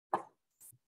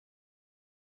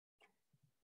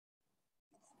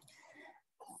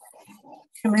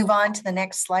Move on to the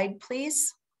next slide,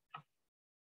 please.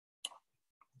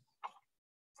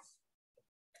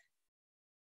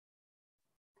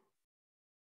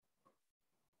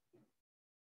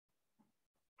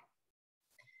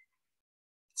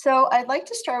 So I'd like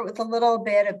to start with a little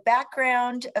bit of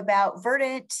background about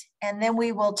Verdant, and then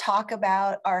we will talk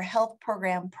about our health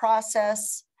program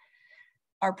process,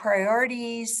 our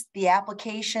priorities, the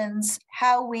applications,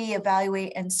 how we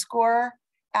evaluate and score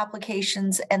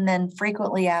applications, and then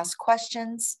frequently asked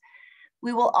questions.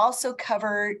 We will also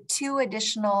cover 2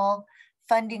 additional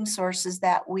funding sources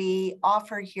that we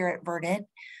offer here at Verdant,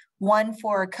 one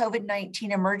for COVID-19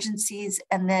 emergencies,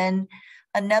 and then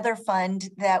another fund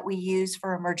that we use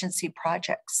for emergency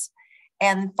projects.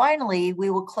 And finally, we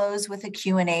will close with a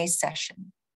Q&A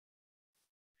session.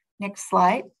 Next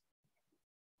slide.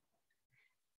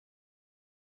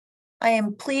 I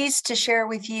am pleased to share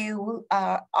with you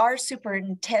our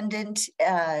superintendent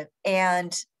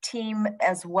and team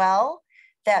as well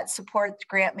that supports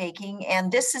grant making.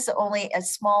 And this is only a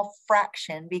small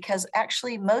fraction because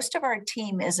actually most of our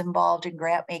team is involved in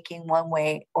grant making one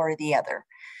way or the other.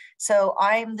 So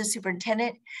I'm the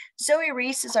superintendent. Zoe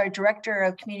Reese is our director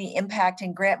of community impact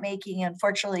and grant making.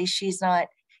 Unfortunately, she's not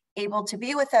able to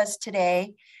be with us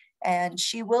today, and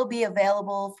she will be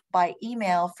available by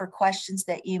email for questions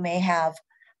that you may have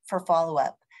for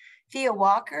follow-up. Thea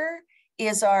Walker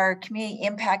is our community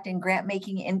impact and grant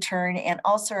making intern and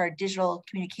also our digital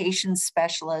communications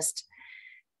specialist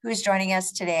who is joining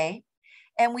us today.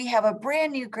 And we have a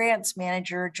brand new grants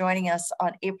manager joining us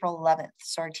on April 11th.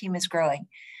 So our team is growing.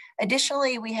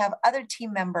 Additionally, we have other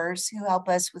team members who help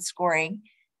us with scoring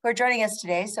who are joining us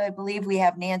today. So I believe we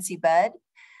have Nancy Budd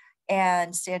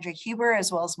and Sandra Huber,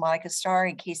 as well as Monica Starr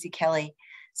and Casey Kelly.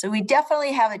 So we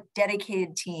definitely have a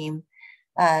dedicated team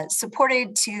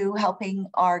supported to helping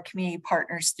our community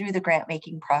partners through the grant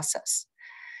making process.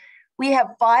 We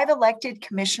have 5 elected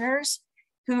commissioners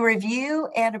who review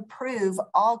and approve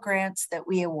all grants that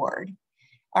we award.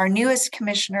 Our newest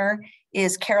commissioner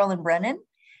is Carolyn Brennan,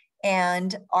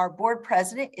 and our board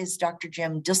president is Dr.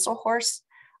 Jim Disselhorst.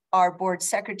 Our board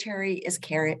secretary is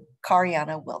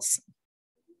Kariana Wilson.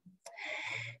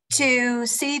 To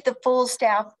see the full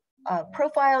staff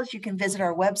profiles, you can visit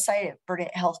our website at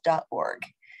verdanthealth.org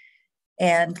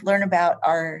and learn about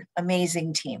our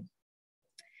amazing team.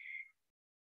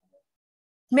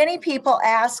 Many people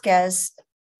ask us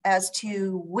as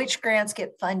to which grants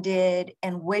get funded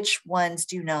and which ones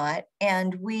do not,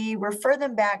 and we refer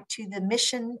them back to the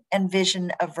mission and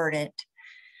vision of Verdant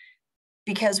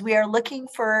because we are looking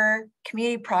for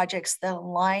community projects that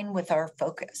align with our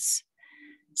focus.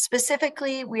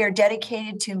 Specifically, we are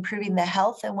dedicated to improving the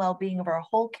health and well-being of our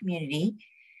whole community,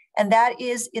 and that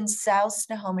is in South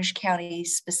Snohomish County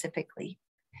specifically.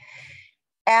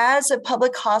 As a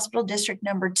public hospital district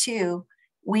number 2,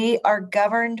 we are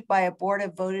governed by a board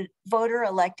of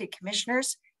voter-elected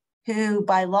commissioners who,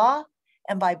 by law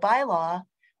and by bylaw,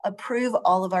 approve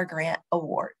all of our grant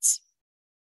awards.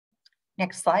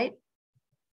 Next slide.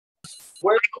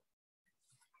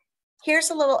 Here's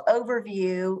a little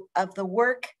overview of the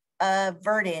work of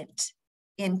Verdant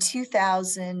in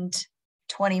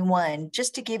 2021,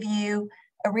 just to give you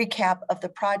a recap of the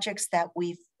projects that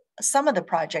some of the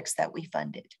projects that we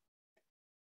funded.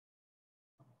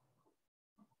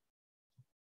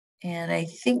 And I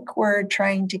think we're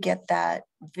trying to get that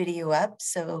video up,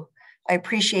 so I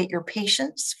appreciate your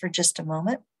patience for just a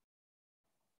moment.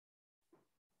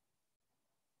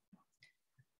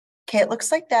 Okay, it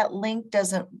looks like that link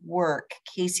doesn't work,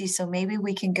 Casey, so maybe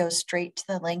we can go straight to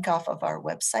the link off of our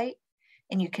website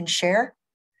and you can share.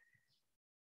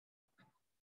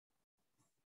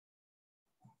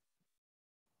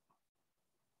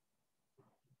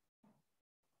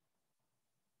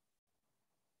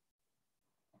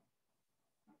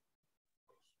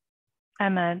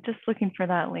 I'm just looking for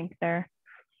that link there.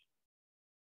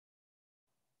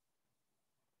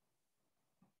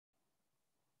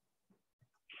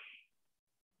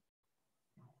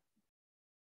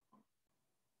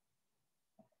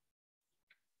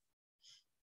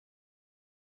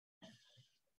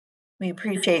 We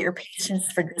appreciate your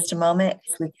patience for just a moment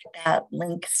as we get that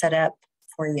link set up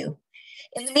for you.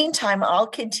 In the meantime, I'll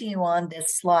continue on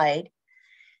this slide.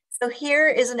 So here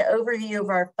is an overview of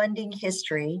our funding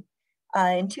history.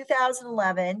 In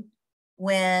 2011,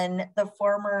 when the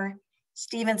former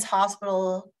Stevens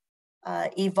Hospital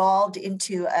evolved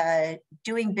into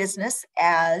doing business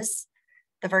as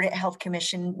the Verdant Health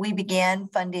Commission, we began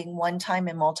funding one-time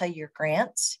and multi-year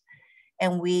grants.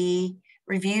 And we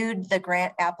reviewed the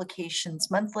grant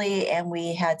applications monthly, and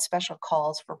we had special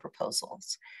calls for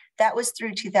proposals. That was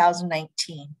through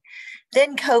 2019.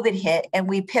 Then COVID hit and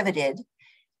we pivoted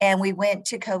and we went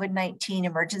to COVID-19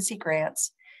 emergency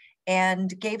grants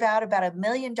and gave out about $1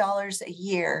 million a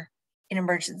year in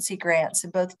emergency grants in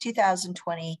both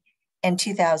 2020 and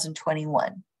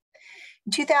 2021.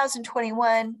 In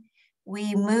 2021,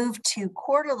 we moved to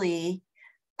quarterly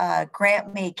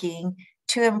grant making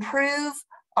to improve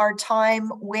our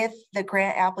time with the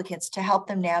grant applicants to help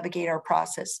them navigate our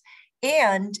process.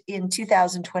 And in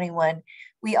 2021,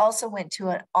 we also went to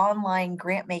an online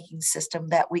grant making system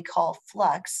that we call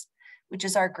Flux, which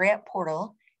is our grant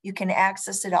portal. You can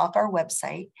access it off our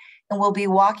website, and we'll be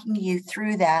walking you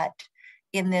through that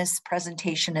in this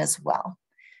presentation as well.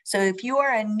 So if you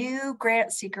are a new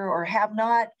grant seeker or have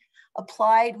not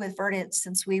applied with Verdant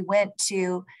since we went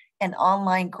to an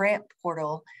online grant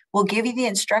portal, we'll give you the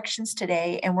instructions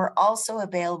today, and we're also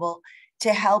available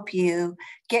to help you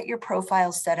get your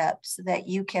profile set up so that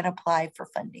you can apply for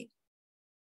funding.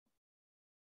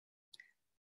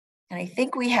 And I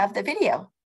think we have the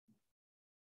video.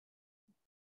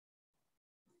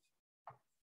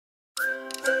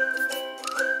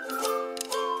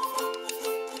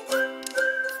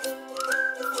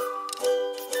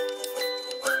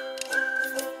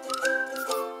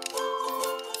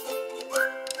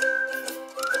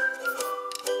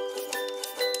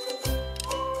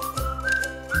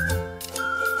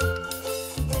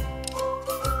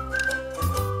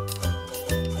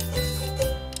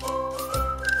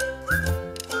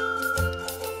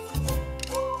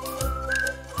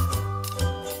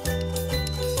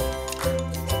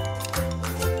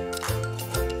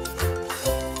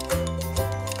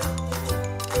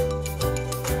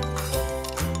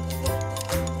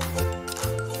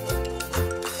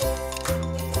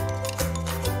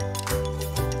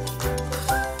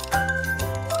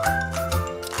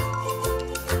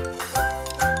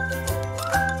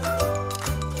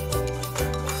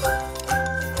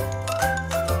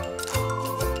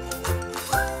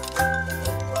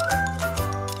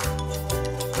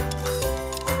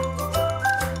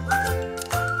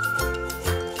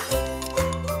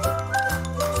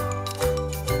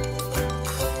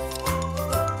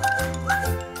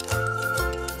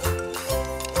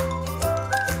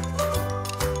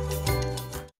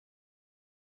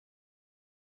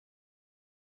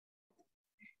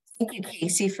 Thank you,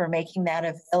 Casey, for making that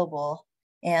available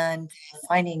and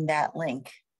finding that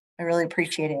link. I really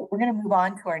appreciate it. We're going to move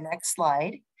on to our next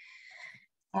slide.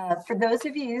 For those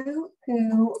of you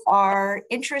who are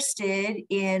interested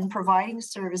in providing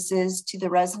services to the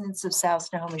residents of South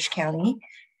Snohomish County,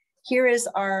 here is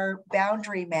our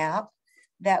boundary map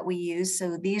that we use.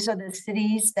 So these are the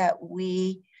cities that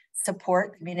we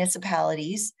support,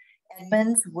 municipalities: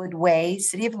 Edmonds, Woodway,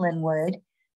 City of Linwood,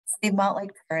 City of Montlake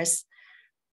Terrace,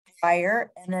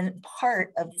 Fire, and then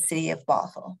part of the City of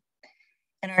Bothell.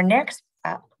 And our next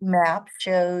map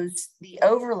shows the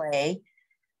overlay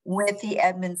with the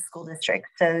Edmonds School District.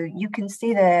 So you can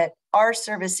see that our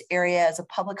service area as a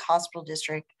public hospital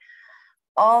district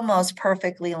almost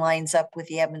perfectly lines up with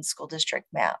the Edmonds School District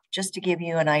map, just to give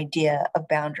you an idea of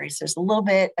boundaries. There's a little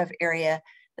bit of area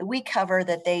that we cover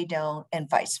that they don't, and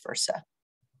vice versa.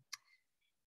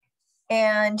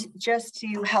 And just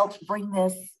to help bring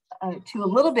this to a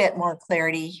little bit more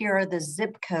clarity, here are the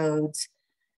zip codes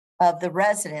of the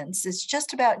residents. It's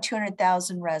just about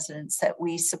 200,000 residents that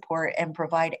we support and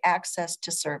provide access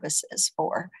to services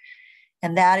for.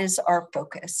 And that is our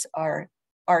focus, our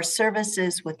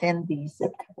services within these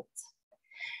zip codes.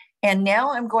 And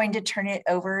now I'm going to turn it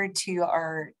over to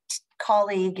our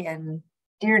colleague and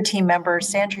dear team member,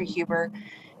 Sandra Huber,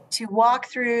 to walk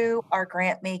through our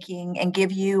grant making and give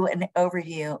you an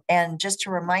overview. And just to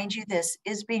remind you, this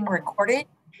is being recorded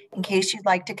in case you'd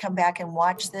like to come back and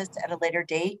watch this at a later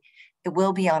date. It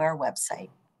will be on our website.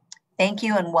 Thank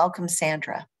you and welcome,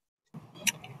 Sandra.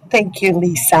 Thank you,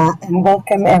 Lisa, and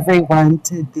welcome everyone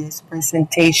to this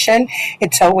presentation.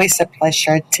 It's always a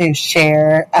pleasure to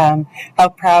share how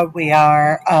proud we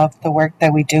are of the work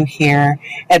that we do here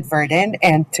at Verdant,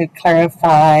 and to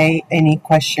clarify any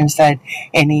questions that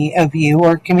any of you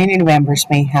or community members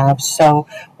may have. So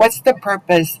what's the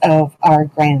purpose of our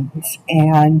grants?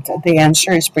 And the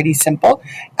answer is pretty simple.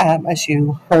 As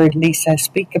you heard Lisa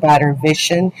speak about her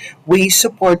vision, we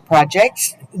support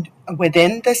projects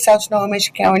within the South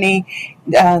Snohomish County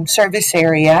service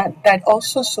area that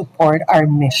also support our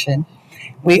mission.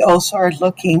 We also are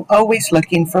always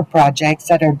looking for projects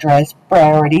that address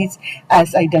priorities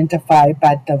as identified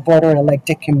by the voter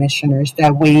elected commissioners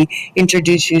that we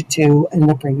introduced you to in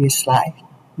the previous slide.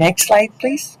 Next slide,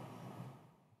 please.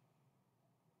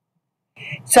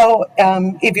 So,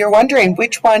 if you're wondering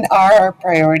which one are our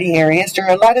priority areas, there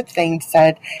are a lot of things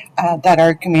that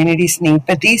our communities need,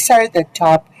 but these are the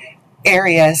top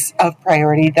areas of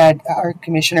priority that our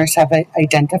commissioners have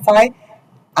identified: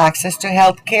 access to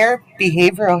health care,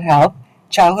 behavioral health,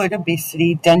 childhood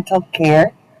obesity, dental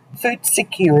care, food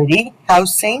security,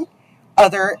 housing,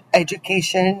 other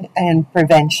education and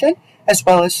prevention, as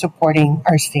well as supporting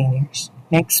our seniors.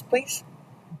 Next, please.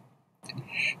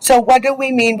 So, what do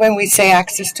we mean when we say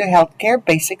access to healthcare?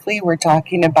 Basically, we're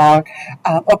talking about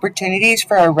opportunities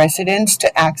for our residents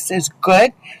to access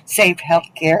good, safe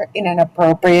healthcare in an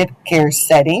appropriate care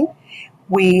setting.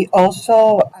 We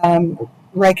also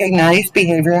recognize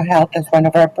behavioral health as one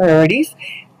of our priorities,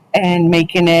 and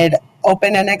making it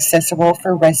open and accessible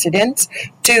for residents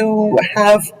to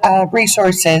have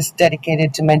resources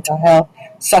dedicated to mental health,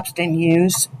 substance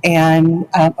use, and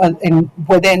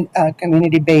within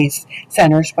community-based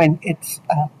centers when it's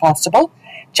possible.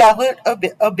 Childhood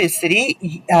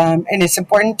obesity, and it's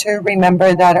important to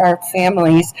remember that our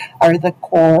families are the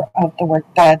core of the work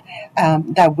that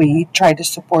we try to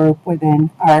support within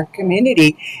our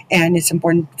community, and it's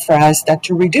important for us that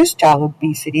to reduce child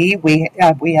obesity, we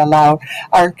allow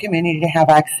our community to have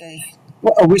access.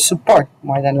 Well, we support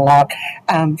more than allow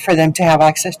for them to have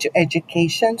access to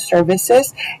education,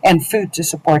 services, and food to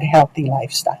support healthy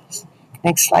lifestyles.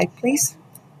 Next slide, please.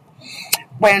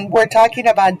 When we're talking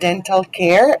about dental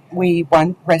care, we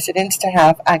want residents to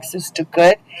have access to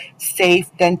good,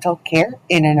 safe dental care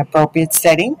in an appropriate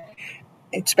setting,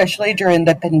 especially during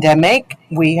the pandemic.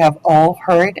 We have all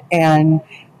heard and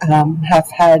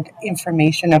have had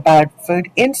information about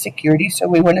food insecurity. So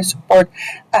we want to support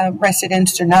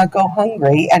residents to not go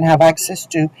hungry and have access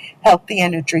to healthy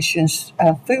and nutritious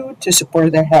food to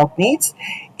support their health needs.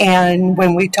 And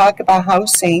when we talk about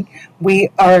housing,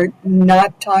 we are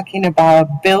not talking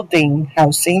about building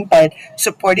housing, but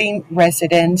supporting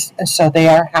residents so they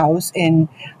are housed in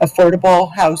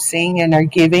affordable housing and are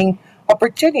giving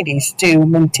opportunities to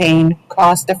maintain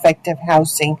cost effective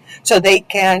housing so they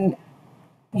can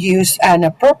use an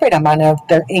appropriate amount of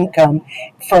their income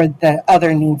for the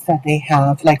other needs that they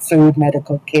have, like food,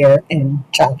 medical care, and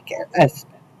childcare,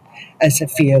 as a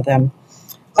few of them.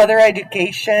 Other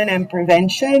education and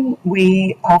prevention,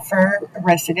 we offer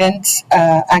residents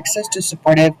access to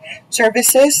supportive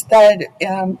services that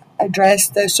address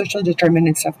the social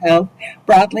determinants of health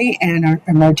broadly and our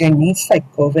emerging needs,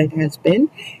 like COVID has been.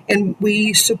 And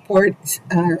we support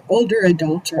our older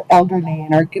adults or elderly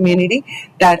in our community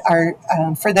that are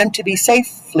for them to be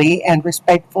safely and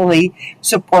respectfully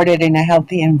supported in a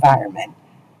healthy environment.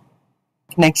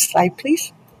 Next slide,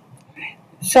 please.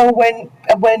 So when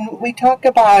we talk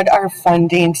about our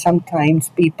funding, sometimes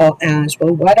people ask,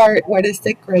 well, what is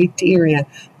the criteria?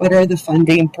 What are the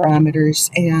funding parameters?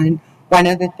 And one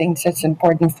of the things that's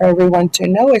important for everyone to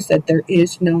know is that there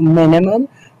is no minimum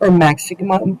or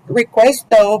maximum request.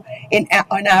 Though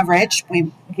on average,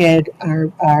 we get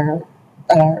our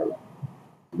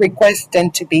requests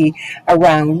tend to be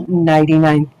around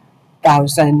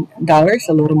 $99,000,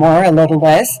 a little more, a little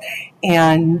less.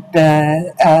 And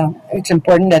it's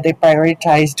important that they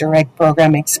prioritize direct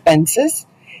program expenses,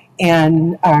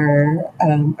 and our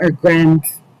grant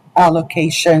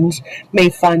allocations may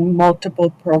fund multiple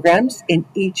programs in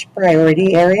each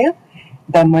priority area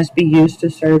that must be used to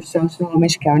serve South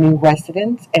Snohomish County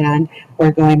residents. And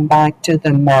we're going back to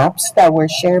the maps that were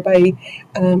shared by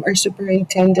our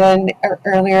superintendent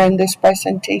earlier in this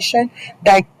presentation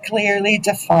that clearly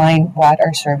define what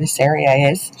our service area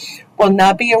is. Will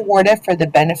not be awarded for the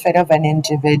benefit of an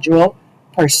individual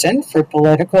person for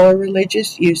political or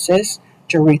religious uses,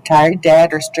 to retire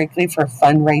debt, or strictly for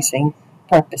fundraising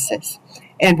purposes,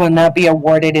 and will not be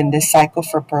awarded in this cycle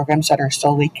for programs that are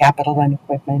solely capital and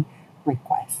equipment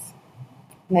requests.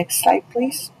 Next slide,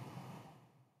 please.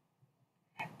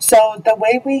 So the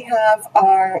way we have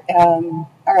our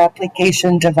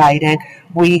application divided,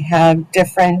 we have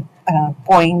different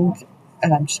point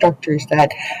structures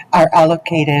that are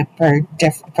allocated for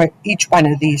each one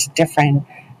of these different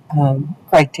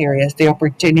criteria. The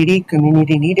opportunity,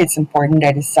 community need, it's important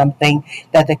that is something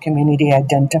that the community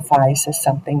identifies as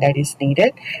something that is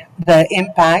needed. The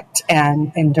impact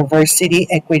and diversity,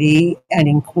 equity, and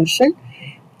inclusion,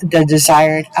 the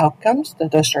desired outcomes,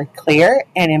 that those are clear,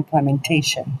 and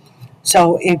implementation.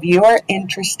 So if you are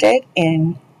interested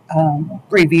in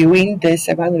reviewing this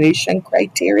evaluation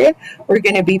criteria, we're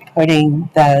going to be putting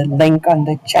the link on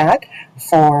the chat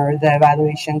for the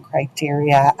evaluation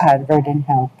criteria at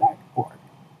verdanthealth.org.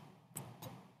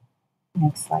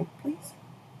 Next slide, please.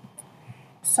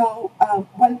 So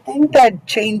one thing that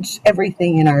changed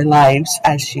everything in our lives,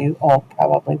 as you all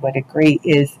probably would agree,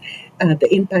 is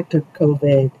the impact of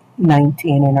COVID-19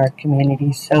 in our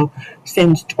community. So,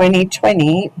 since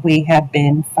 2020, we have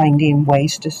been finding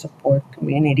ways to support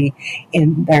community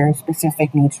in their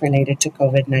specific needs related to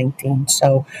COVID-19.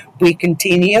 So, we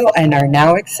continue and are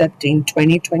now accepting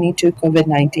 2022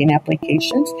 COVID-19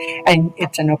 applications, and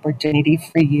it's an opportunity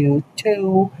for you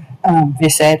to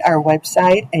visit our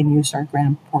website and use our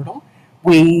grant portal.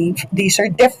 These are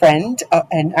different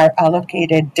and are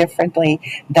allocated differently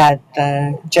than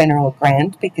the general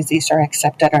grant because these are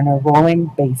accepted on a rolling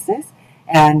basis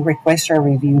and requests are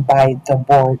reviewed by the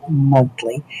board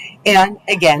monthly. And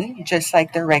again, just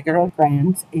like the regular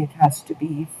grants, it has to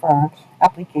be for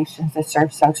applications that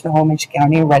serve South Snohomish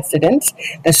County residents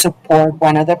that support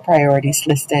one of the priorities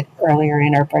listed earlier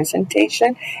in our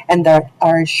presentation and that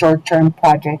are short-term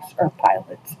projects or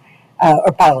pilot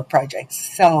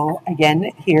projects. So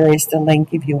again, here is the link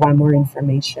if you want more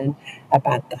information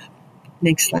about that.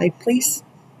 Next slide, please.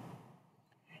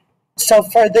 So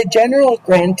for the general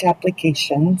grant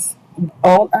applications,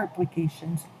 all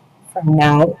applications from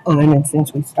now on and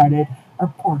since we started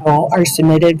our portal are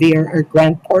submitted via our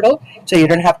grant portal. So you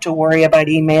don't have to worry about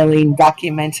emailing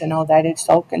documents and all that. It's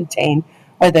all contained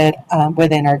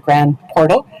within our grant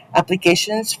portal.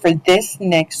 Applications for this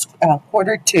next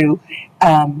quarter two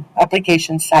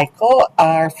application cycle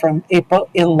are from April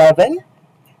 11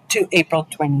 to April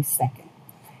 22nd.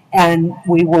 And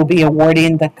we will be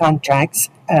awarding the contracts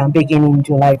beginning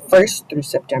July 1st through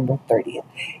September 30th.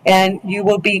 And you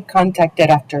will be contacted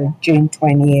after June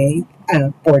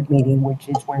 28th board meeting, which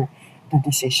is where the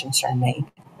decisions are made.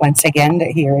 Once again,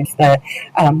 here is the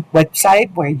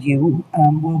website where you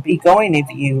will be going if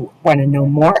you want to know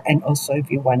more and also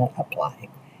if you want to apply.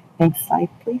 Next slide,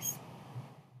 please.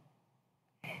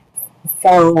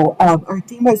 So our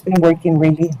team has been working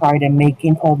really hard in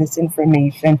making all this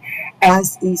information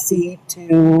as easy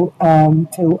to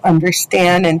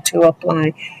understand and to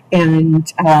apply.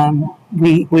 And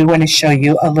we want to show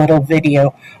you a little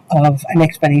video of an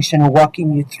explanation of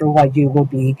walking you through what you will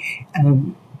be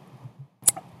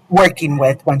working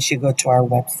with once you go to our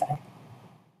website.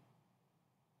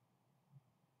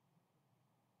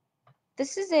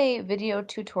 This is a video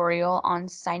tutorial on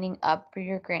signing up for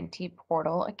your grantee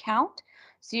portal account.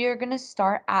 So you're going to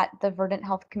start at the Verdant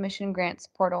Health Commission Grants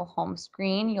Portal home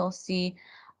screen. You'll see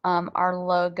our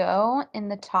logo in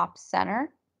the top center.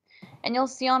 And you'll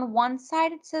see on one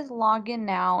side it says login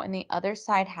now and the other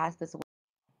side has this.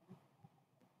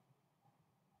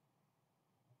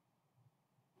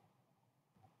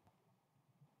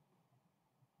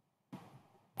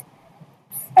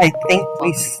 I think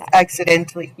we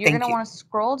accidentally. You're going to want to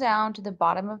scroll down to the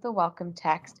bottom of the welcome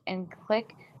text and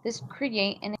click this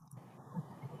create an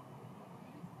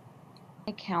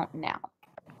account now.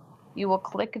 You will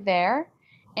click there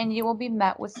and you will be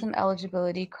met with some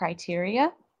eligibility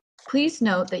criteria. Please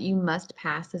note that you must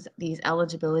pass these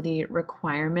eligibility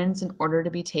requirements in order to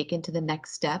be taken to the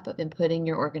next step of inputting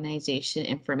your organization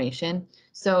information.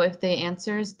 So if the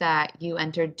answers that you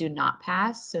entered do not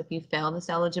pass, so if you fail this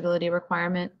eligibility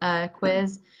requirement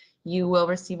quiz, you will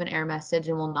receive an error message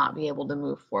and will not be able to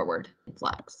move forward.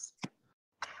 Flex.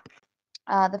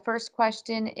 The first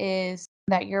question is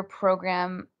that your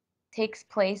program takes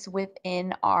place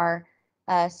within our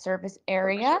service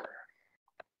area.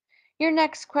 Your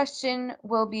next question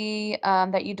will be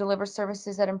that you deliver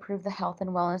services that improve the health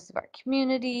and wellness of our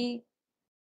community.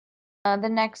 The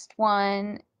next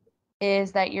one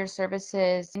is that your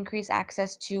services increase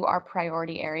access to our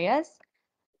priority areas.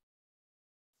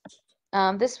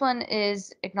 This one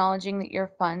is acknowledging that your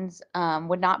funds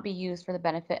would not be used for the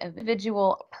benefit of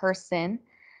individual person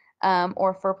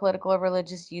or for political or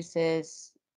religious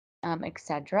uses,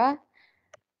 etc.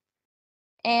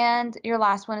 And your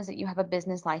last one is that you have a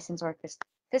business license or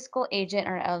fiscal agent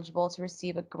are eligible to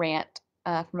receive a grant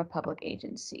from a public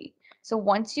agency. So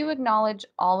once you acknowledge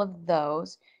all of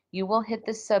those, you will hit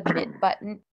the submit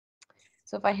button.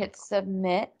 So if I hit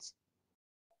submit,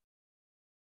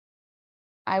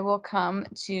 I will come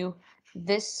to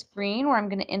this screen where I'm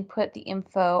going to input the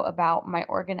info about my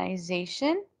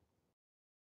organization.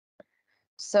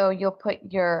 So you'll put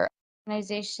your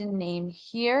organization name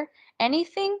here.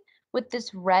 Anything with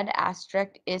this red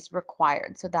asterisk is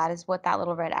required. So that is what that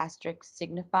little red asterisk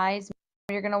signifies.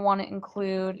 You're going to want to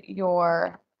include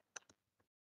your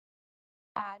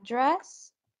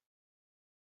address,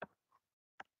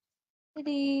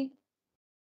 city,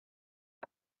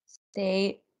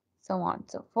 state, so on and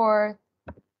so forth.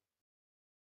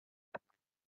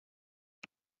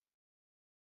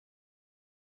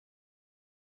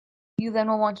 You then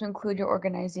will want to include your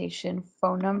organization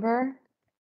phone number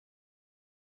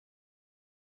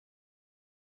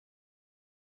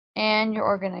and your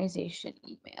organization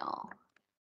email.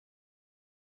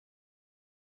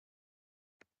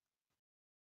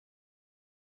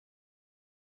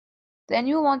 Then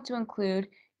you'll want to include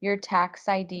your tax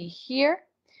ID here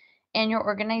and your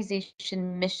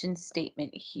organization mission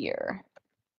statement here.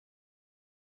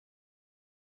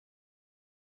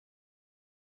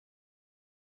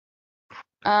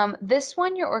 This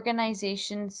one, your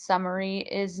organization summary,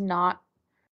 is not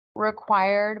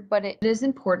required, but it is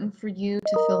important for you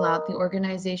to fill out the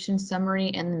organization summary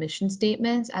and the mission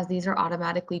statements, as these are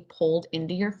automatically pulled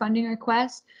into your funding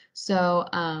request. So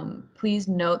please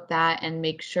note that and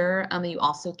make sure that you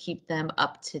also keep them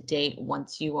up to date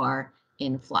once you are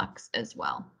in Flux as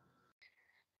well.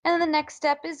 And then the next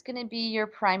step is going to be your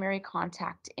primary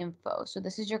contact info. So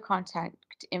this is your contact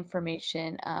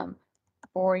information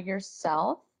for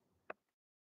yourself.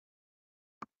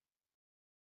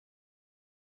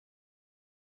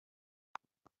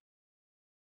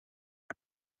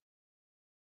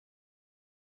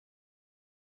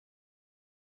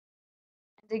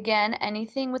 Again,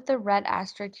 anything with the red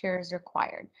asterisk here is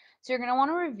required. So you're going to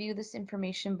want to review this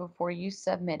information before you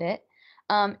submit it.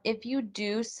 If you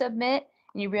do submit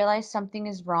and you realize something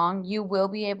is wrong, you will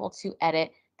be able to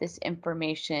edit this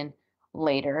information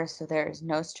later, so there is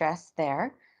no stress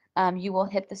there. You will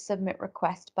hit the submit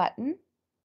request button,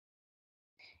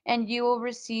 and you will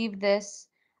receive this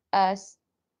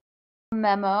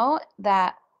memo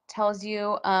that tells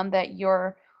you that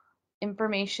your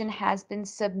information has been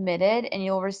submitted, and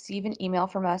you'll receive an email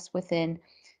from us within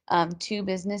 2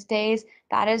 business days.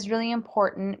 That is really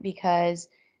important because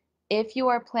if you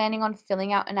are planning on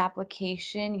filling out an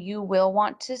application, you will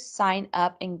want to sign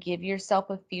up and give yourself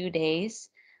a few days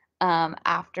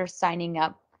after signing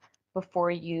up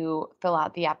before you fill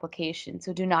out the application.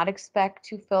 So do not expect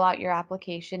to fill out your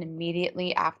application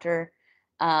immediately after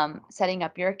setting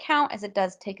up your account, as it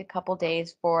does take a couple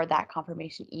days for that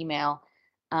confirmation email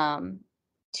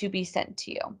to be sent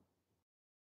to you.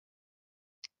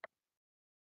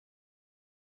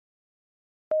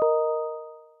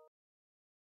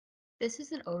 This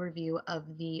is an overview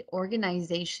of the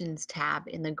Organizations tab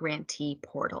in the Grantee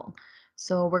portal.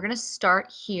 So we're going to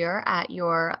start here at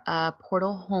your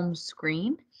portal home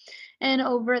screen. And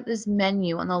over at this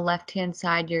menu on the left-hand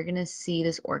side, you're going to see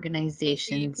this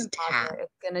Organizations tab.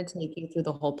 It's going to take you through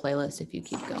the whole playlist if you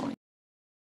keep going.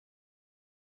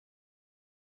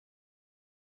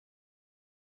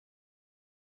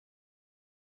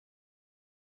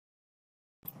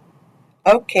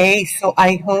 Okay, so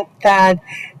I hope that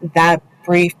that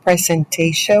brief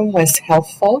presentation was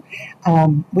helpful.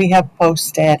 We have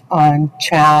posted on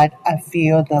chat a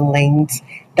few of the links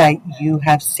that you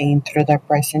have seen through the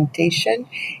presentation,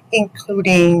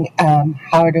 including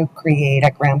how to create a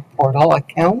grant portal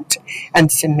account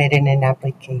and submit in an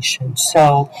application.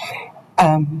 So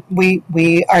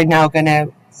we are now going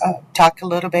to talk a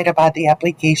little bit about the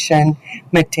application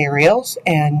materials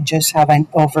and just have an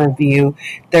overview.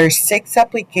 There's 6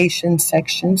 application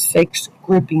sections, 6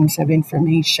 groupings of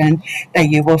information that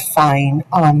you will find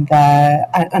on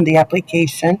the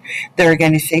application: the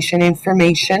organization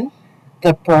information,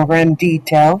 the program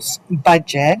details,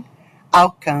 budget,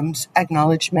 outcomes,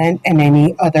 acknowledgement, and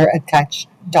any other attached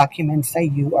documents that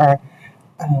you are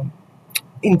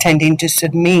intending to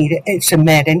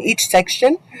submit, and each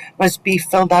section must be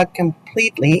filled out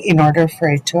completely in order for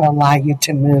it to allow you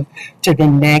to move to the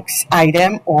next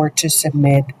item or to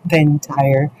submit the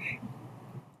entire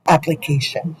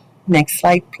application. Next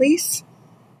slide, please.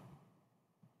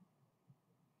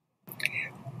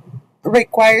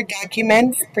 Required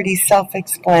documents, pretty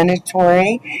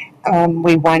self-explanatory.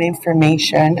 We want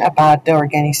information about the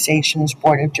organization's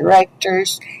board of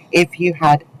directors, if you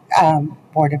had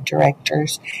board of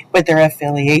directors, with their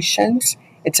affiliations.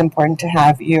 It's important to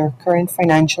have your current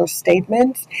financial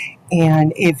statements,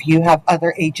 and if you have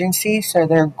other agencies or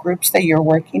other groups that you're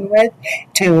working with,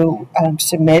 to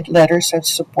submit letters of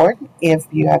support if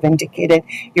you have indicated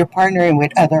you're partnering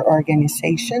with other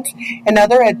organizations. And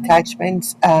other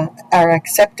attachments are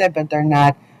accepted, but they're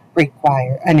not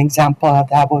required. An example of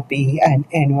that would be an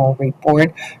annual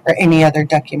report or any other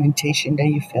documentation that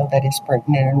you feel that is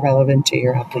pertinent and relevant to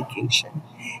your application.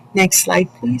 Next slide,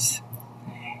 please.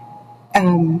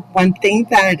 One thing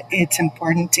that it's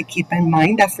important to keep in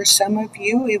mind that for some of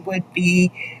you it would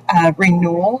be a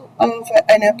renewal of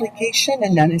an application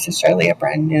and not necessarily a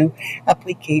brand new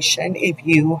application if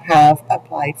you have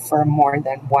applied for more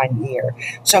than 1 year.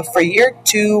 So for year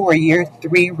 2 or year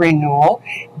 3 renewal,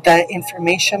 the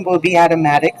information will be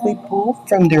automatically pulled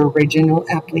from the original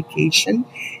application,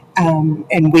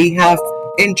 and we have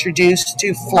introduced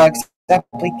to Flux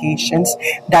applications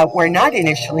that were not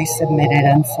initially submitted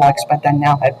in Flux, but that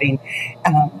now have been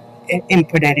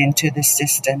inputted into the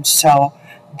system. So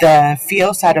the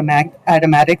fields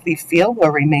automatically fill will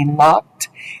remain locked,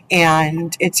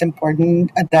 and it's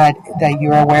important that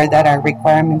you're aware that our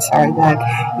requirements are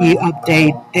that you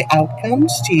update the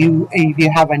outcomes to you if you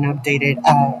have an updated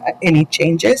any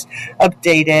changes,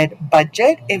 updated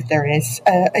budget if there is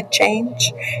a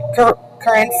change,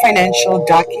 current financial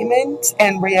documents,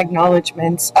 and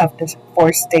re-acknowledgements of the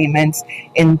four statements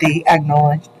in the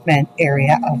acknowledgement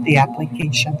area of the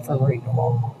application for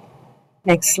renewal.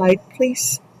 Next slide,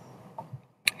 please.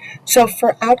 So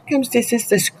for outcomes, this is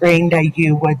the screen that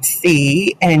you would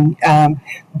see, and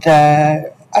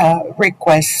the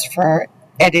requests for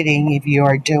editing if you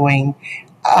are doing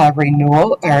a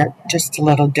renewal are just a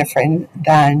little different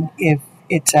than if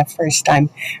it's a first time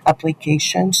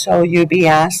application. So you'll be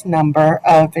asked number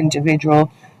of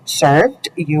individual served.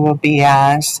 You will be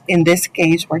asked, in this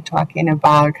case, we're talking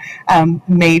about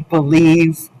Make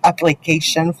Believe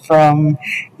application from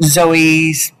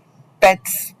Zoe's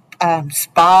Pets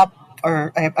Spa,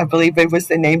 or I believe it was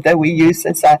the name that we used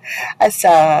as a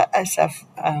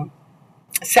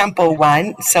sample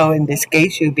one. So in this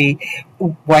case, you'll be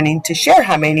wanting to share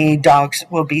how many dogs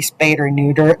will be spayed or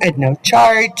neutered at no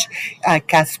charge,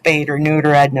 cats spayed or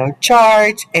neutered at no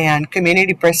charge, and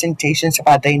community presentations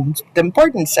about the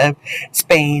importance of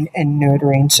spaying and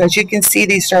neutering. So as you can see,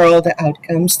 these are all the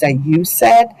outcomes that you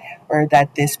said or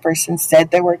that this person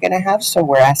said they were going to have. So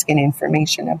we're asking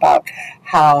information about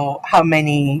how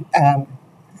many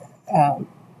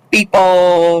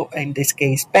people, in this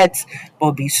case pets,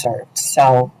 will be served.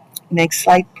 So next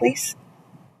slide, please.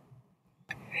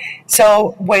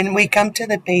 So when we come to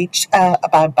the page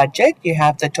about budget, you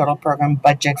have the total program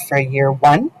budget for year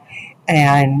one,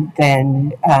 and then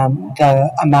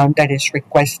the amount that is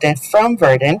requested from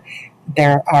Verdant.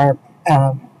 There are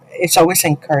it's always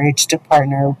encouraged to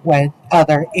partner with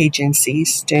other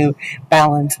agencies to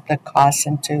balance the costs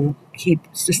and to keep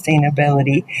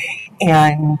sustainability.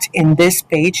 And in this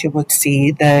page, you would see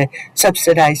the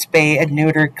subsidized spay and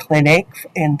neuter clinic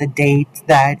and the date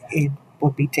that it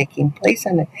will be taking place,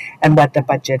 and what the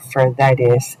budget for that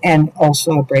is, and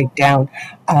also a breakdown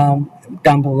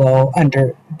down below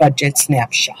under budget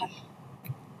snapshot.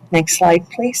 Next slide,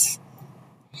 please.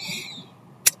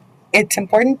 It's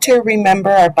important to remember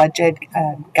our budget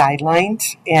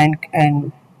guidelines and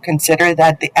consider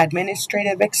that the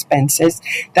administrative expenses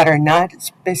that are not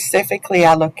specifically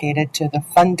allocated to the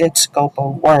funded scope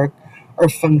of work or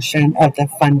function of the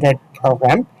funded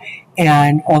program,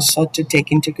 and also to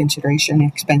take into consideration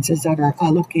expenses that are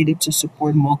allocated to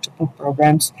support multiple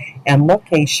programs and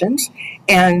locations,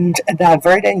 and that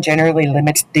Verdant generally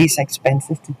limits these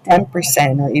expenses to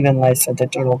 10% or even less of the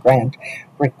total grant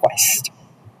request.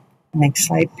 Next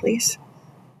slide, please.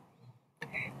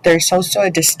 There's also a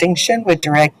distinction with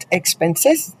direct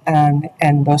expenses, and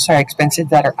those are expenses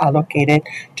that are allocated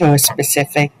to a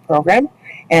specific program,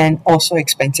 and also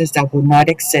expenses that will not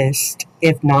exist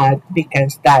if not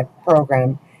because that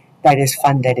program that is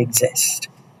funded exists.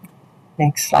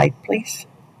 Next slide, please.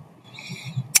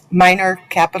 Minor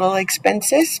capital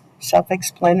expenses,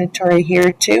 self-explanatory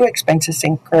here too. Expenses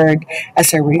incurred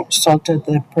as a result of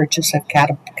the purchase of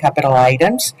capital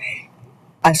items,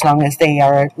 as long as they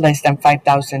are less than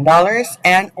 $5,000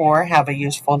 and or have a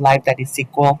useful life that is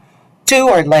equal to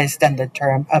or less than the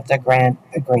term of the grant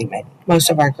agreement. Most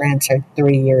of our grants are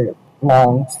 3 year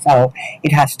long, so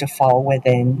it has to fall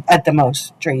within, at the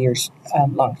most, 3 years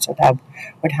long. So that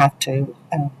would have to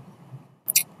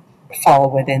fall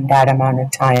within that amount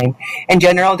of time. In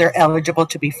general, they're eligible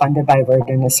to be funded by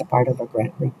Verdant as a part of a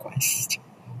grant request.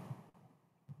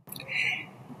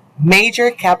 Major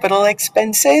capital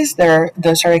expenses,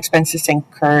 those are expenses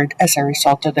incurred as a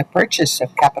result of the purchase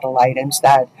of capital items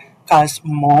that cost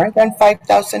more than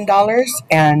 $5,000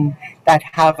 and that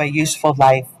have a useful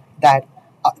life that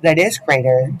is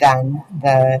greater than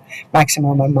the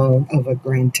maximum amount of a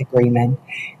grant agreement.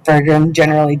 Verdant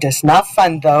generally does not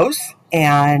fund those,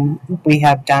 and we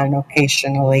have done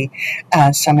occasionally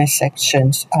some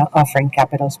exceptions offering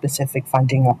capital-specific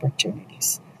funding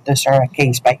opportunities. Those are a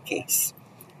case by case.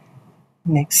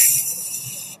 Next.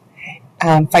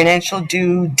 Financial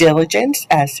due diligence,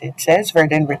 as it says,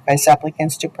 Verdant requests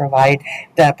applicants to provide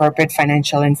the appropriate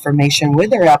financial information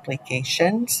with their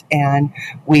applications, and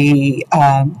the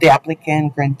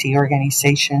applicant grantee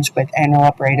organizations with annual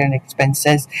operating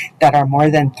expenses that are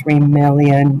more than $3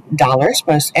 million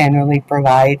must annually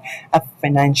provide a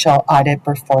financial audit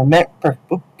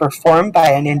performed by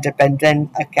an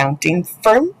independent accounting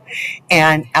firm,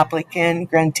 and applicant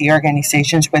grantee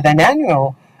organizations with an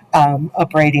annual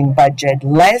operating budget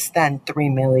less than 3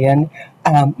 million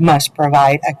must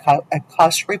provide a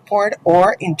cost report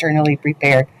or internally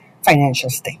prepared financial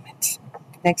statements.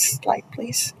 Next slide,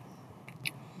 please.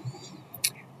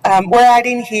 We're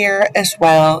adding here as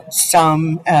well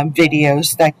some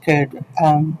videos that could,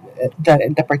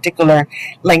 the particular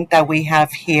link that we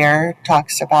have here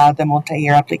talks about the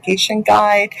multi-year application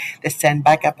guide, the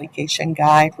send-back application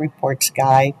guide, reports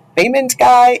guide, payments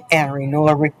guide, and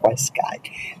renewal request guide.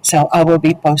 So I will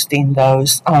be posting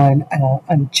those on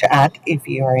chat if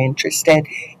you are interested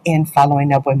in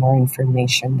following up with more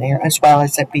information there, as well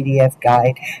as a PDF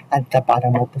guide at the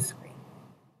bottom of the screen.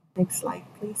 Next slide,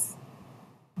 please.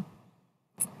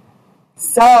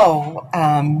 So,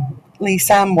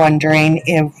 Lisa, I'm wondering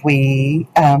if we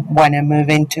want to move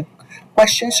into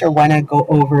questions or want to go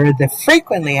over the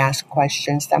frequently asked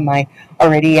questions that might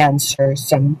already answer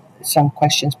some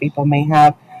questions people may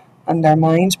have on their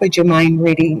minds. Would you mind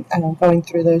reading, going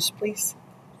through those, please?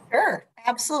 Sure,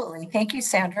 absolutely. Thank you,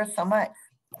 Sandra, so much.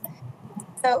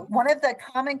 So one of the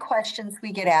common questions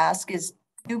we get asked is,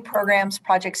 do programs,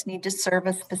 projects need to serve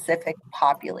a specific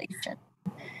population?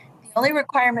 The only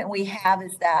requirement we have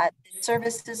is that the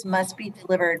services must be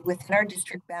delivered within our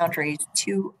district boundaries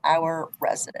to our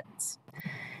residents.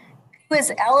 Who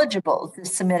is eligible to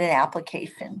submit an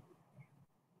application?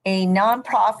 A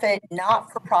nonprofit,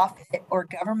 not-for-profit, or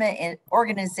government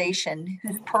organization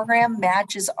whose program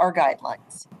matches our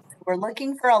guidelines. We're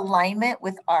looking for alignment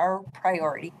with our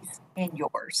priorities and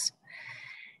yours.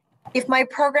 If my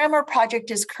program or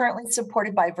project is currently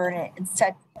supported by Verdant and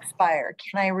set to expire,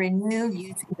 can I renew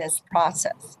using this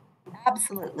process?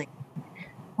 Absolutely.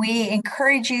 We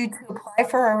encourage you to apply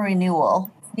for a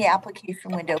renewal in the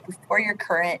application window before your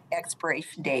current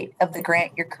expiration date of the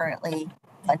grant you're currently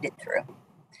funded through.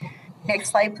 Next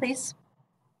slide, please.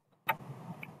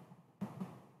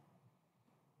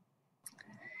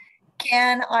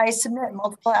 Can I submit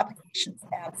multiple applications?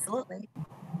 Absolutely.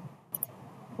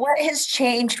 What has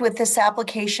changed with this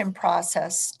application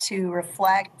process to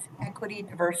reflect equity,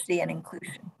 diversity, and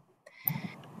inclusion?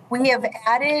 We have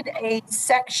added a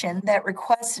section that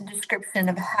requests a description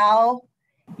of how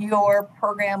your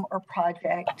program or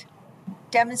project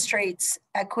demonstrates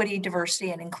equity,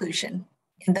 diversity, and inclusion,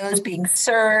 and those being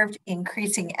served,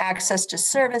 increasing access to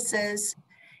services,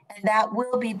 and that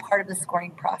will be part of the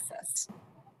scoring process.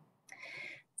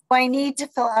 Do I need to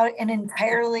fill out an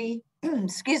entirely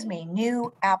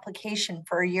new application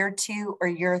for a year 2 or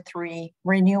year 3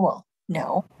 renewal?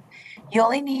 No. You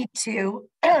only need to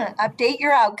update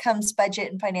your outcomes,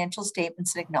 budget, and financial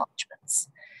statements and acknowledgments.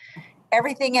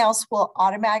 Everything else will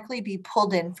automatically be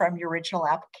pulled in from your original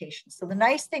application. So the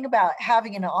nice thing about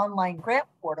having an online grant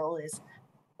portal is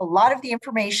a lot of the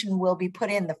information will be put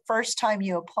in the first time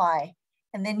you apply,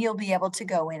 and then you'll be able to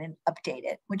go in and update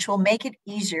it, which will make it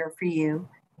easier for you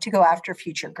to go after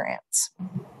future grants.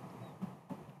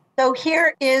 So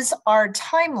here is our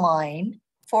timeline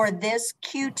for this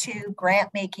Q2 grant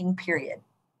making period.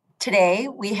 Today,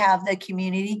 we have the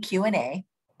community Q&A.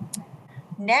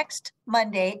 Next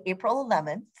Monday, April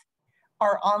 11th,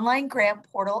 our online grant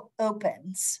portal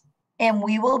opens and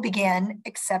we will begin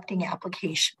accepting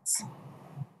applications.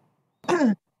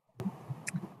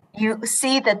 You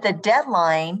see that the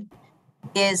deadline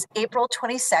is April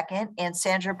 22nd, and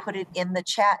Sandra put it in the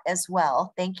chat as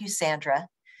well. Thank you, Sandra.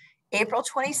 April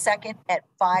 22nd at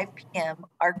 5 p.m.,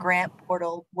 our grant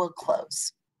portal will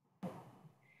close.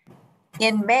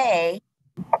 In May,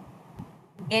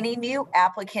 any new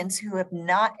applicants who have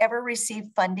not ever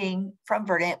received funding from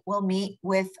Verdant will meet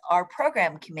with our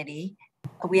program committee.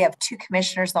 We have 2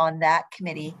 commissioners on that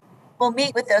committee. We'll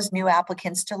meet with those new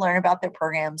applicants to learn about their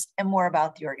programs and more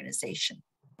about the organization.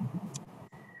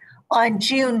 On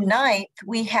June 9th,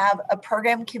 we have a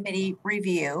program committee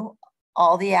review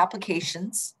all the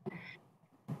applications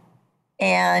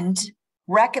and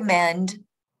recommend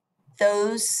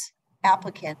those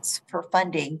applicants for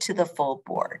funding to the full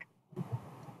board.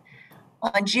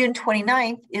 On June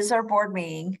 29th is our board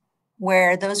meeting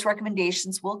where those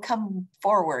recommendations will come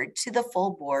forward to the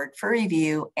full board for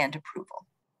review and approval.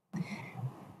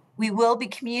 We will be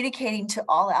communicating to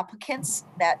all applicants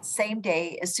that same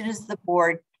day as soon as the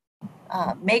board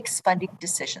makes funding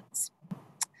decisions.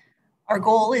 Our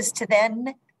goal is to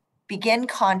then begin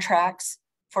contracts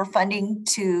for funding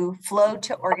to flow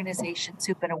to organizations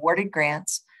who've been awarded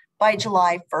grants by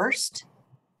July 1st.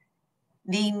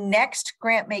 The next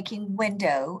grant making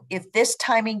window, if this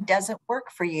timing doesn't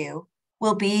work for you,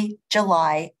 will be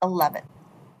July 11th.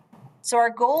 So our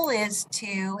goal is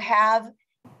to have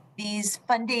these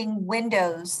funding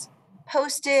windows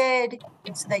posted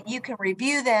so that you can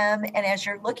review them, and as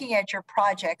you're looking at your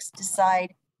projects,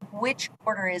 decide which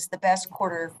quarter is the best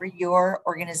quarter for your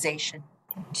organization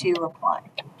to apply.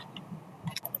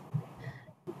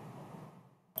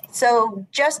 So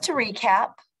just to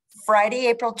recap, Friday,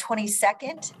 April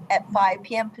 22nd at 5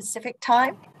 p.m. Pacific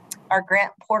time, our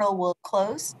grant portal will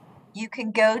close. You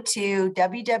can go to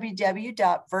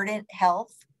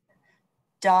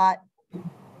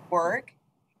www.verdanthealth.org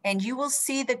and you will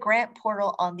see the grant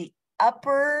portal on the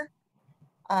upper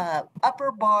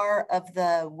bar of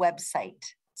the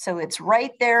website. So it's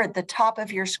right there at the top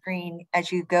of your screen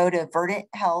as you go to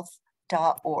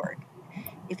verdanthealth.org.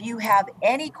 If you have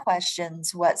any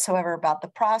questions whatsoever about the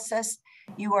process,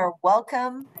 you are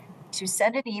welcome to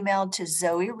send an email to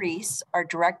Zoe Reese, our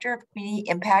Director of Community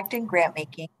Impact and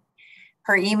Grantmaking.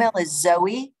 Her email is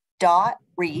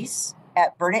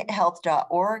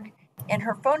zoe.reese@verdanthealth.org, and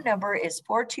her phone number is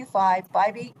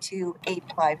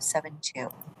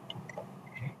 425-582-8572.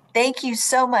 Thank you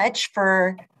so much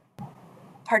for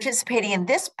participating in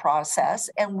this process,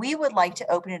 and we would like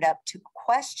to open it up to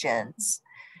questions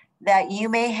that you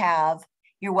may have.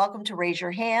 You're welcome to raise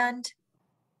your hand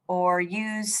or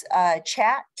use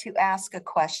chat to ask a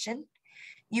question.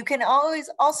 You can always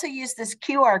also use this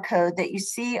QR code that you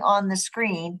see on the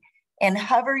screen and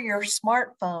hover your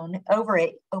smartphone over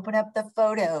it, open up the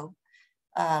photo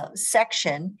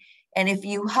section. And if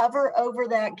you hover over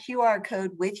that QR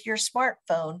code with your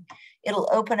smartphone, it'll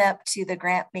open up to the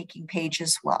grant making page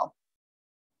as well.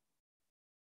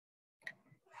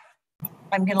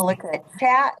 I'm going to look at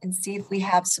chat and see if we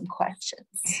have some questions.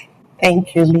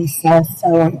 Thank you, Lisa.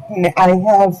 So I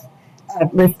have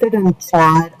listed in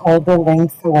chat all the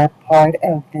links that are part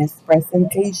of this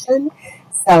presentation.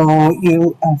 So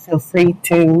you feel free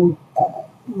to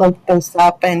look those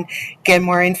up and get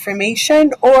more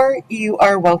information, or you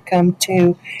are welcome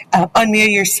to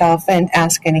unmute yourself and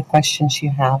ask any questions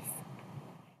you have.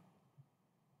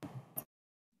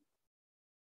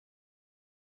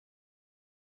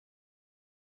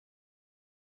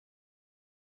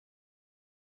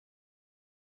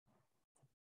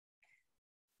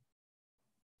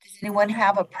 Does anyone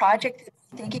have a project that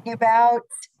they're thinking about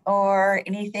or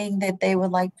anything that they would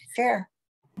like to share?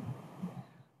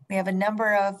 We have a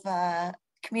number of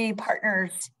community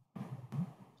partners.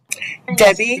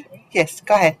 Debbie, yes,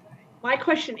 go ahead. My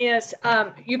question is,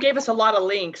 you gave us a lot of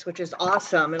links, which is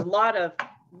awesome, and a lot of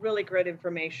really great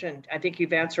information. I think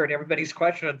you've answered everybody's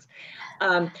questions.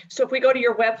 So if we go to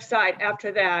your website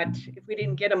after that, if we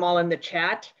didn't get them all in the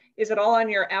chat, is it all on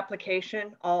your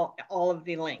application, all of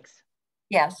the links?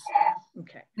 Yes.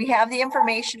 Okay. We have the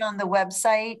information on the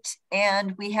website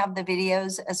and we have the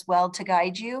videos as well to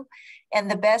guide you. And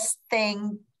the best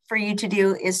thing for you to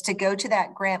do is to go to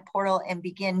that grant portal and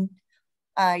begin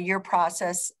your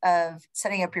process of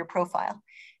setting up your profile.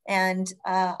 And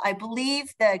I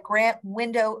believe the grant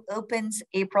window opens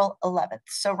April 11th.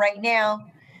 So right now,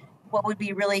 what would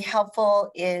be really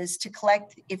helpful is to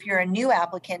collect, if you're a new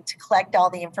applicant, to collect all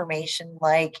the information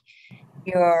like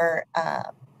your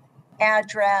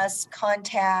address,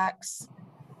 contacts,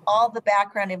 all the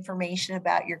background information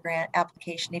about your grant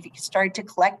application. If you start to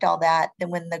collect all that, then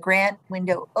when the grant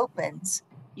window opens,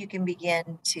 you can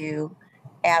begin to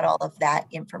add all of that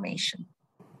information.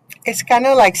 It's kind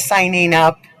of like signing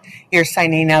up. You're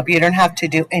signing up. You don't have to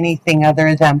do anything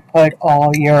other than put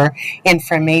all your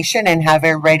information and have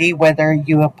it ready, whether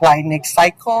you apply next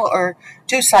cycle or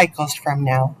 2 cycles from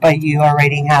now, but you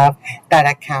already have that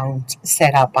account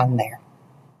set up on there.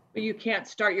 But you can't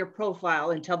start your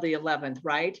profile until the 11th,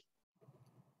 right?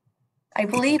 I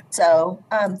believe so.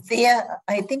 Thea,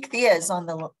 I think Thea is on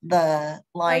the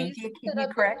line. Thea, can you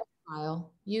correct?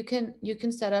 You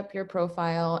can set up your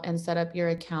profile and set up your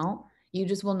account. You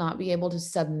just will not be able to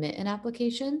submit an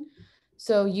application.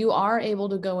 So you are able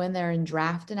to go in there and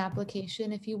draft an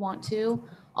application if you want to,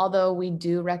 although we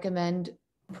do recommend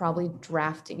probably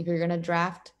drafting. If you're going to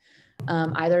draft,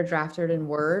 either draft it in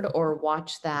Word or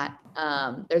watch that.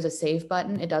 There's a save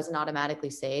button. It doesn't automatically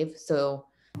save. So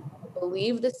I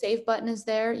believe the save button is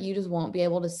there. You just won't be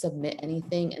able to submit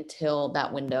anything until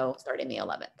that window starting the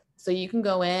 11th. So you can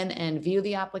go in and view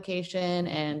the application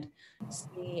and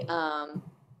see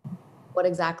what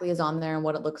exactly is on there and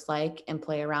what it looks like and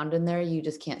play around in there. You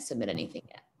just can't submit anything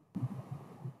yet.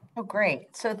 Oh,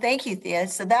 great. So thank you, Thea.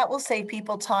 So that will save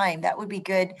people time. That would be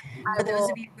good for those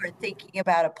of you who are thinking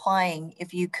about applying,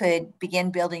 if you could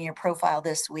begin building your profile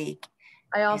this week.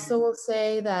 I also will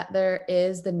say that there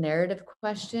is the narrative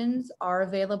questions are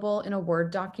available in a Word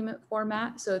document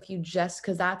format. So if you just,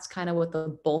 because that's kind of what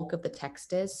the bulk of the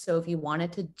text is. So if you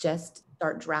wanted to just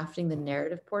start drafting the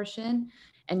narrative portion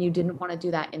and you didn't want to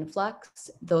do that influx,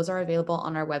 those are available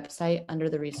on our website under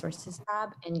the resources tab,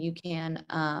 and you can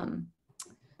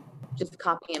just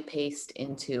copy and paste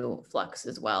into Flux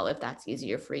as well, if that's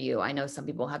easier for you. I know some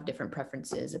people have different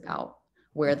preferences about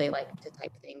where they like to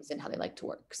type things and how they like to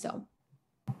work. So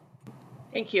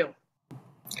Thank you.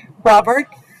 Robert?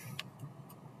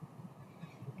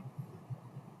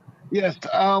 Yes,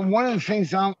 one of the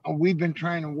things we've been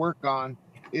trying to work on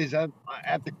is at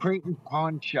the Creighton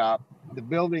Pawn Shop, the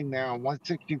building there on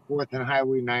 164th and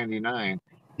Highway 99.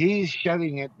 He's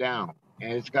shutting it down,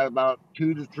 and it's got about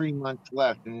 2 to 3 months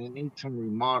left, and it needs some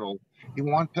remodel. He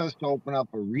wants us to open up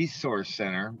a resource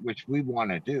center, which we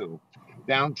want to do.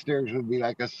 Downstairs would be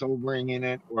like a sobering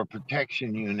unit or a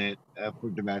protection unit for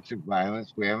domestic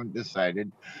violence. We haven't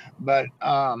decided, but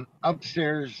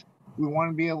upstairs we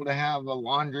want to be able to have a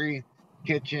laundry,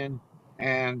 kitchen,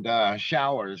 and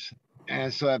showers,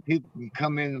 and so that people can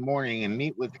come in the morning and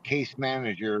meet with the case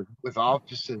manager, with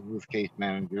offices with case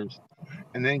managers,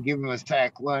 and then give them a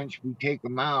sack lunch. We take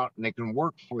them out and they can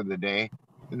work for the day,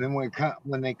 and then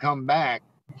when they come back,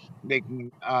 they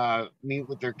can meet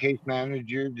with their case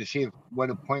manager to see what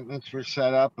appointments were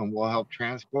set up, and we'll help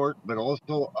transport, but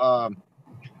also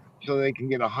so they can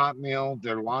get a hot meal.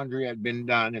 Their laundry had been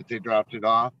done if they dropped it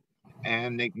off,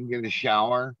 and they can get a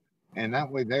shower, and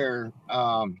that way they're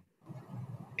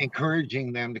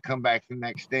encouraging them to come back the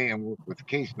next day and work with the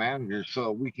case manager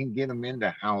so we can get them into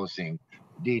housing,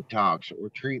 detox, or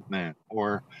treatment,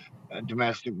 or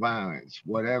domestic violence,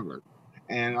 whatever.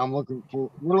 And we're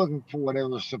looking for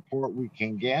whatever support we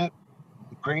can get.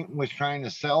 Creighton was trying to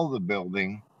sell the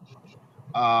building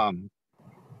and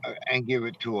give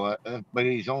it to us, but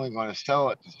he's only going to sell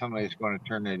it to somebody that's going to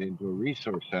turn it into a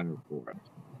resource center for us.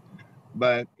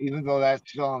 But even though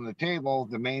that's still on the table,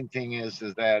 the main thing is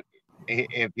that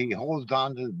if he holds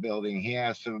on to the building, he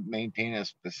has to maintain a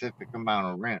specific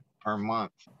amount of rent per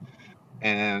month.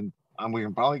 And we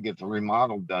can probably get the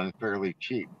remodel done fairly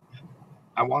cheap.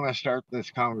 I want to start this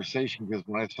conversation because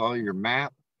when I saw your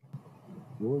map,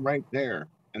 we're right there.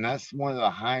 And that's one of the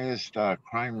highest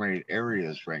crime rate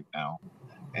areas right now.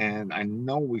 And I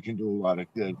know we can do a lot of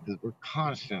good because we're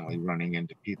constantly running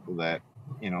into people that,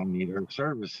 need our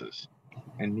services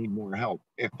and need more help.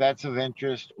 If that's of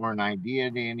interest or an idea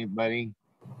to anybody,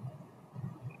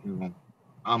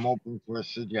 I'm open for a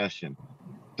suggestion.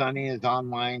 Sonny is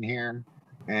online here,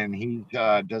 and he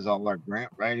does all our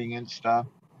grant writing and stuff.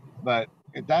 But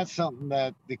if that's something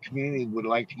that the community would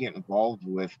like to get involved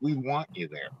with, we want you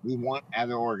there. We want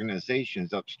other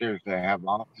organizations upstairs that have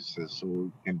offices so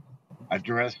we can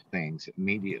address things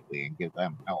immediately and give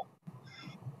them help.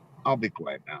 I'll be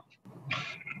quiet now.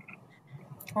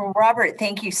 Well, Robert,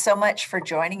 thank you so much for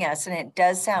joining us. And it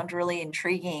does sound really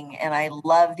intriguing. And I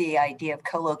love the idea of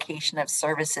co-location of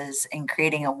services and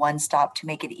creating a one-stop to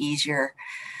make it easier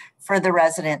for the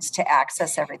residents to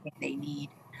access everything they need.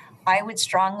 I would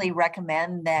strongly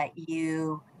recommend that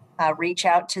you reach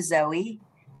out to Zoe,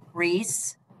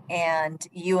 Reese, and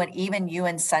you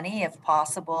and Sunny, if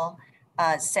possible.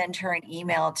 Send her an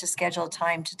email to schedule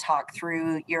time to talk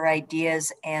through your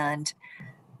ideas and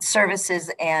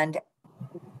services and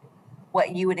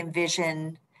what you would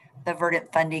envision the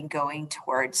Verdant funding going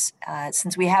towards.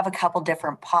 Since we have a couple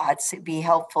different pots, it'd be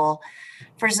helpful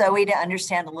for Zoe to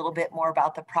understand a little bit more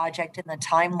about the project and the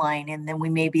timeline, and then we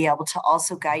may be able to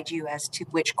also guide you as to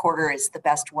which quarter is the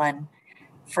best one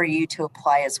for you to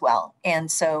apply as well.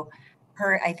 And so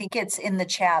I think it's in the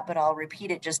chat, but I'll repeat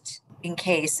it just in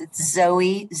case. It's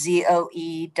Zoe,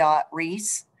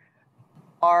 ZOE.Reese,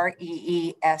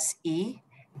 REESE,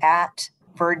 at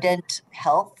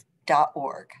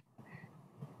verdanthealth.org.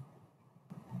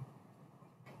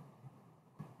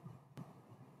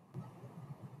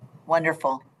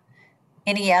 Wonderful.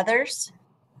 Any others?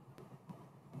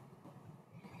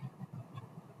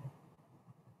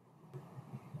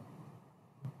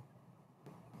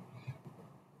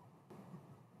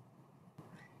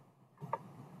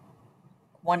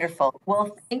 Wonderful.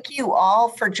 Well, thank you all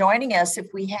for joining us.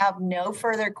 If we have no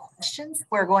further questions,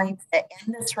 we're going to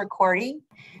end this recording.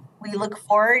 We look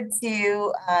forward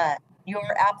to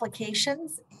your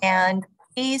applications, and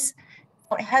please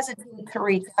don't hesitate to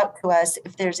reach out to us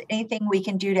if there's anything we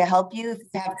can do to help you. If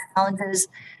you have challenges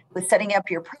with setting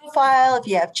up your profile, if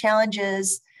you have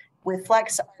challenges with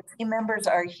Flex, our team members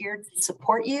are here to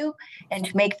support you and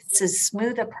to make this as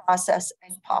smooth a process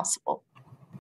as possible.